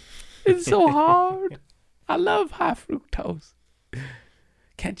hard. It's so hard. I love high fructose.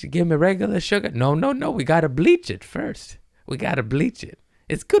 Can't you give me regular sugar? No. We got to bleach it first. We got to bleach it.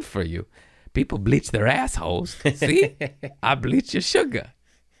 It's good for you. People bleach their assholes. See? I bleach your sugar.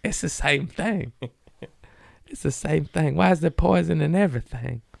 It's the same thing. It's the same thing. Why is there poison in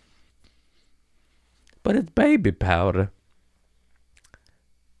everything? But it's baby powder.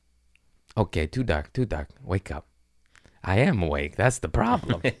 Okay, too dark. Wake up. I am awake. That's the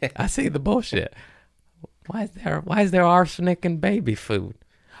problem. I see the bullshit. Why is there arsenic in baby food?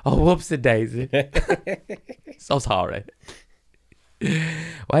 Oh, whoopsie daisy. So sorry.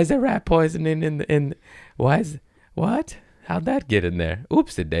 Why is there rat poisoning in what? How'd that get in there?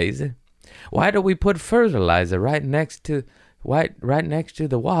 Oopsie daisy. Why do we put fertilizer right next to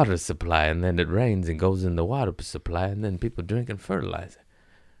the water supply, and then it rains and goes in the water supply, and then people drinking fertilizer?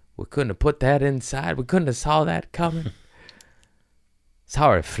 We couldn't have put that inside. We couldn't have saw that coming.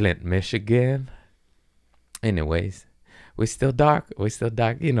 Sorry, Flint, Michigan. Anyways, we still dark.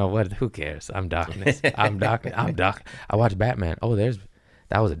 You know what? Who cares? I'm darkness. I'm dark. I watched Batman. Oh, that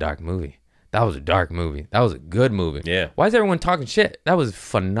was a dark movie. That was a dark movie. That was a good movie. Yeah. Why is everyone talking shit? That was a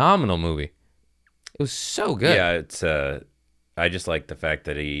phenomenal movie. It was so good. Yeah, it's I just like the fact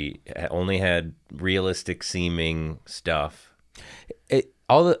that he only had realistic seeming stuff.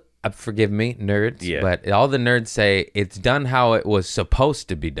 Forgive me, nerds, Yeah. but all the nerds say it's done how it was supposed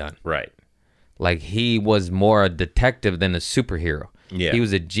to be done. Right. Like he was more a detective than a superhero. Yeah. He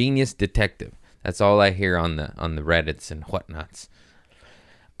was a genius detective. That's all I hear on the Reddits and whatnots.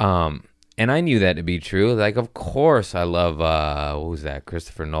 And I knew that to be true. Like, of course, I love what was that?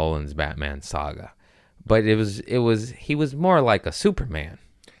 Christopher Nolan's Batman saga. But he was more like a Superman.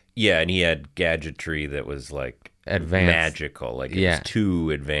 Yeah, and he had gadgetry that was like Advanced. magical. Like it was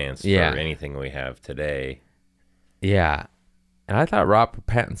too advanced for anything we have today. Yeah. And I thought Robert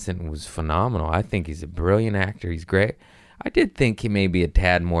Pattinson was phenomenal. I think he's a brilliant actor. He's great. I did think he may be a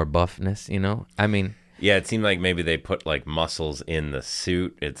tad more buffness, you know? I mean... Yeah, it seemed like maybe they put like muscles in the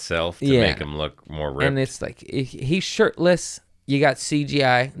suit itself to make him look more ripped. And it's like, he's shirtless. You got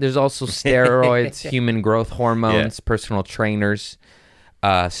CGI. There's also steroids, human growth hormones, personal trainers.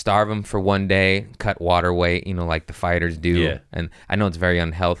 Starve him for one day, cut water weight, you know, like the fighters do. Yeah. And I know it's very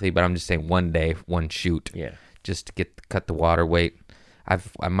unhealthy, but I'm just saying one day, one shoot. Yeah. Just to cut the water weight.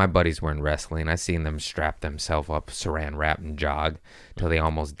 My buddies were in wrestling. I seen them strap themselves up, saran wrap, and jog till they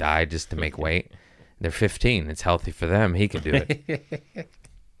almost died just to make weight. They're 15. It's healthy for them. He could do it.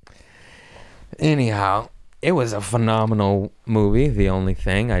 Anyhow, it was a phenomenal movie. The only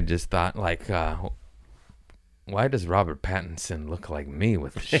thing I just thought, like, why does Robert Pattinson look like me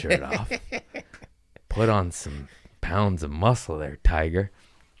with the shirt off? Put on some pounds of muscle there, Tiger.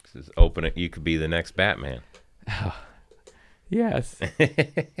 This is open it. You could be the next Batman. Yes.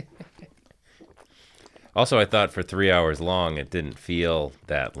 Also, I thought for 3 hours long, it didn't feel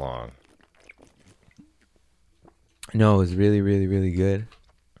that long. No, it was really, really, really good.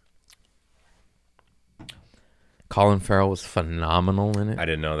 Colin Farrell was phenomenal in it. I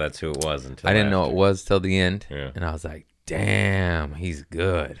didn't know that's who it was until I didn't know it was till the end. Yeah. And I was like, damn, he's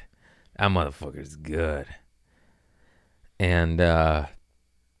good. That motherfucker's good. And,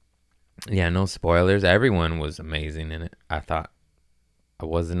 yeah, no spoilers. Everyone was amazing in it. I thought I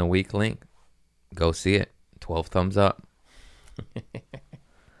wasn't a weak link. Go see it. 12 thumbs up.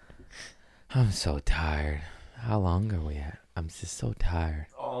 I'm so tired. How long are we at? I'm just so tired.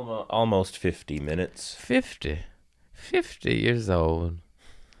 Almost 50 minutes. 50 years old.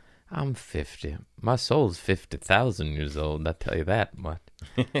 I'm 50. My soul's 50,000 years old. I tell you that much.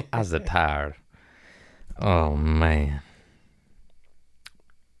 I was tired. Oh, man.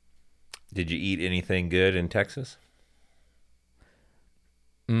 Did you eat anything good in Texas?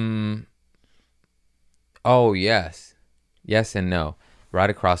 Oh, yes. Yes and no. Right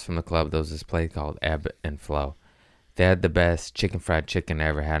across from the club, there was this place called Ebb and Flow. They had the best fried chicken I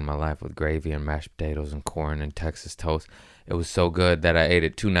ever had in my life with gravy and mashed potatoes and corn and Texas toast. It was so good that I ate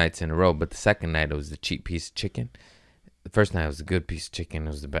it 2 nights in a row, but the second night it was the cheap piece of chicken. The first night it was a good piece of chicken.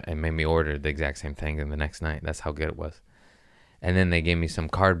 It made me order the exact same thing and the next night. That's how good it was. And then they gave me some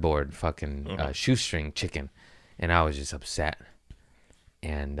cardboard fucking shoestring chicken, and I was just upset.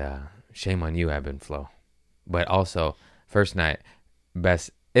 And shame on you, Ebb and Flow. But also, first night,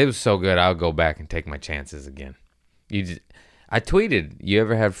 best. It was so good, I'll go back and take my chances again. I tweeted, you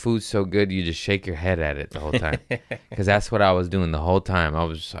ever have food so good you just shake your head at it the whole time? Because that's what I was doing the whole time. I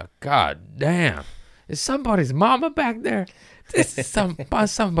was just like, God damn, is somebody's mama back there? This is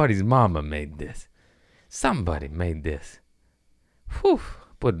somebody's mama made this. Somebody made this. Whew,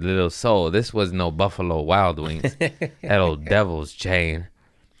 put a little soul. This was no Buffalo Wild Wings. That old devil's chain.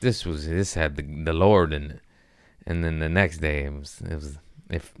 This had the Lord in it. And then the next day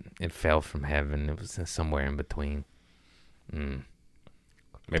it fell from heaven. It was somewhere in between. Maybe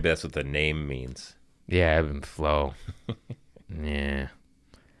that's what the name means. Yeah, ebb and flow. Yeah.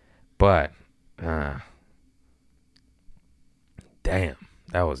 But, damn,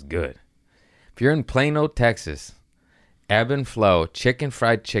 that was good. If you're in Plano, Texas, ebb and flow,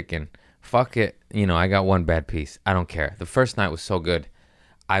 fried chicken, fuck it. You know, I got one bad piece. I don't care. The first night was so good.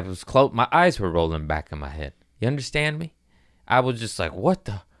 I was close. My eyes were rolling back in my head. You understand me? I was just like, what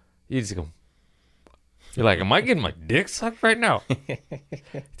the? You just go. You're like, am I getting my dick sucked right now?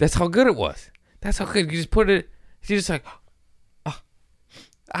 That's how good it was. That's how good. You just put it. You're just like, oh,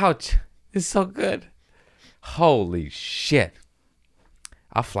 ouch. It's so good. Holy shit.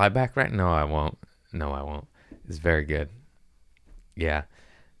 I'll fly back right now. No, I won't. No, I won't. It's very good. Yeah.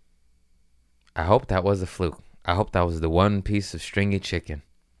 I hope that was a fluke. I hope that was the one piece of stringy chicken.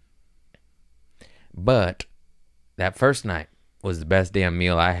 But that first night was the best damn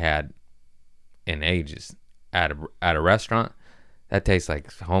meal I had in ages at a restaurant. That tastes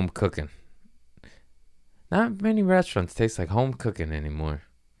like home cooking. Not many restaurants taste like home cooking anymore.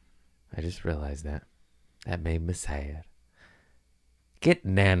 I just realized that. That made me sad. Get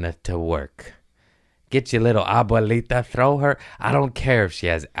Nana to work. Get your little abuelita. Throw her. I don't care if she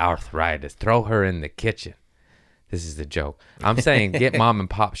has arthritis. Throw her in the kitchen. This is the joke. I'm saying get mom and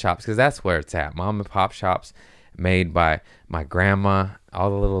pop shops because that's where it's at. Mom and pop shops made by my grandma, all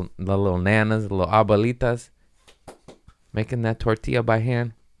the little nanas, the little abuelitas, making that tortilla by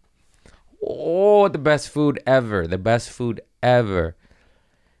hand. Oh, the best food ever. The best food ever.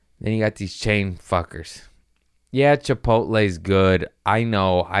 Then you got these chain fuckers. Yeah, Chipotle's good. I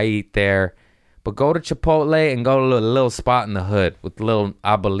know. I eat there. But go to Chipotle and go to a little spot in the hood with a little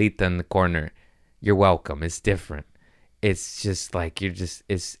abuelita in the corner. You're welcome. It's different. It's just like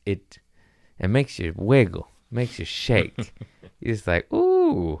it makes you wiggle, makes you shake. You're just like,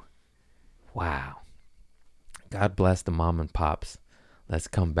 ooh, wow. God bless the mom and pops. Let's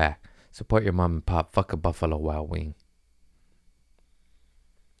come back. Support your mom and pop. Fuck a Buffalo Wild Wing.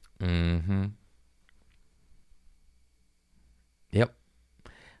 Yep.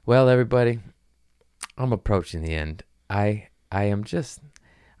 Well, everybody, I'm approaching the end. I'm just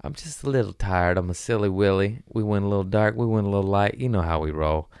a little tired. I'm a silly Willy. We went a little dark. We went a little light. You know how we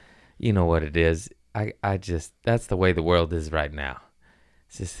roll. You know what it is. That's the way the world is right now.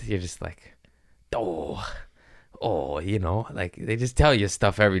 It's just, you're just like, you know, like they just tell you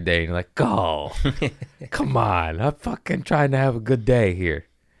stuff every day. And you're like, oh, come on. I'm fucking trying to have a good day here.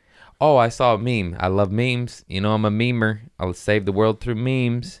 Oh, I saw a meme. I love memes. You know, I'm a memer. I'll save the world through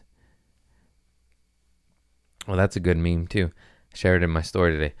memes. Well, that's a good meme too. Shared it in my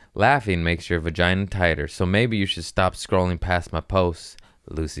story today. Laughing makes your vagina tighter, so maybe you should stop scrolling past my posts.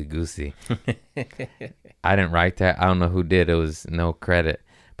 Loosey goosey. I didn't write that. I don't know who did. It was no credit.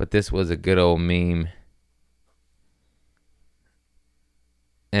 But this was a good old meme.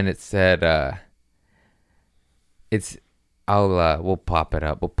 And it said, we'll pop it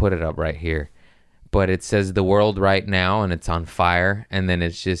up. We'll put it up right here. But it says the world right now, and it's on fire. And then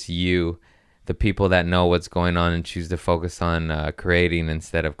it's just you, the people that know what's going on and choose to focus on creating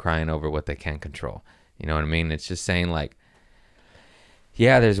instead of crying over what they can't control. You know what I mean? It's just saying like,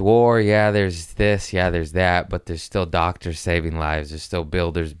 yeah, there's war. Yeah, there's this. Yeah, there's that. But there's still doctors saving lives. There's still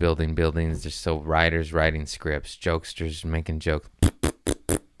builders building buildings. There's still writers writing scripts, jokesters making jokes.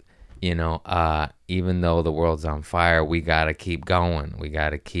 You know, even though the world's on fire, we got to keep going. We got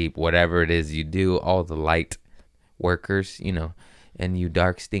to keep whatever it is you do, all the light workers, you know, and you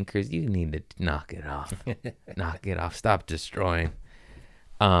dark stinkers, you need to knock it off. Knock it off. Stop destroying.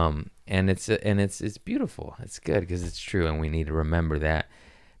 And it's beautiful. It's good because it's true, and we need to remember that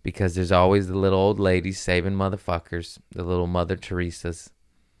because there's always the little old ladies saving motherfuckers, the little Mother Teresas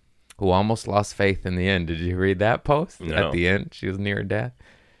who almost lost faith in the end. Did you read that post? No. At the end, she was near death.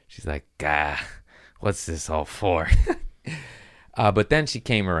 She's like, "Gah, what's this all for?" But then she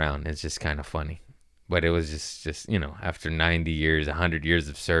came around. It's just kind of funny. But it was just you know, after 90 years, 100 years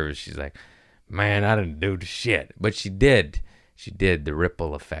of service, she's like, "Man, I didn't do the shit." But she did. She did the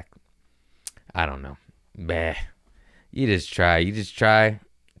ripple effect. I don't know. Bah. You just try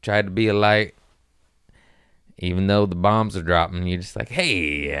to be a light. Even though the bombs are dropping, you're just like,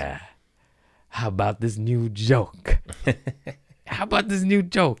 hey, how about this new joke? How about this new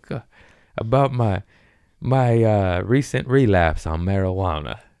joke about my recent relapse on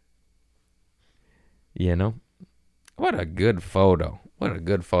marijuana? You know? What a good photo. What a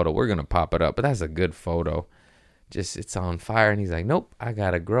good photo. We're going to pop it up, but that's a good photo. Just, it's on fire, and he's like, nope, I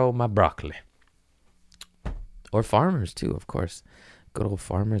got to grow my broccoli. Or farmers, too, of course. Good old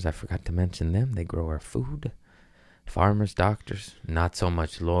farmers. I forgot to mention them. They grow our food. Farmers, doctors, not so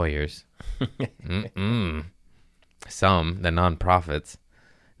much lawyers. Some, the nonprofits.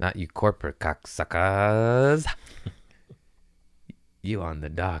 Not you corporate cocksuckers. You on the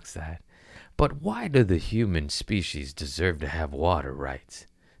dark side. But why do the human species deserve to have water rights?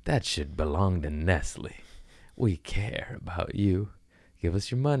 That should belong to Nestle. We care about you. Give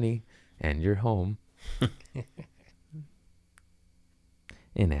us your money and your home.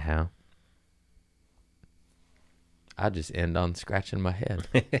 Anyhow, I'll just end on scratching my head.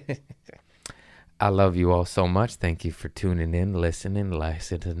 I love you all so much. Thank you for tuning in, listening,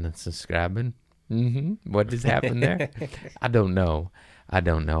 liking, and subscribing. What just happened there? I don't know. I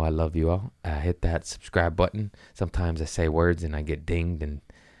love you all. Hit that subscribe button. Sometimes I say words and I get dinged and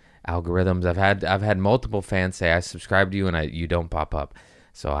algorithms. I've had multiple fans say I subscribe to you and you don't pop up.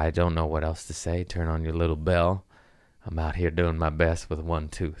 So I don't know what else to say. Turn on your little bell. I'm out here doing my best with one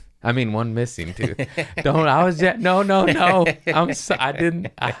missing tooth. No. I didn't.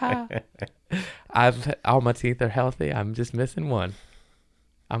 All my teeth are healthy. I'm just missing one.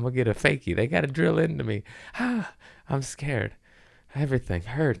 I'm going to get a fakie. They got to drill into me. I'm scared. Everything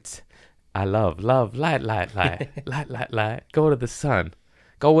hurts. I love, light. Go to the sun.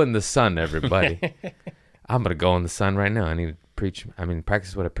 Go in the sun, everybody. I'm going to go in the sun right now. I need to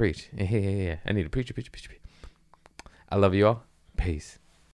practice what I preach. Yeah. I need to preach. I love you all. Peace.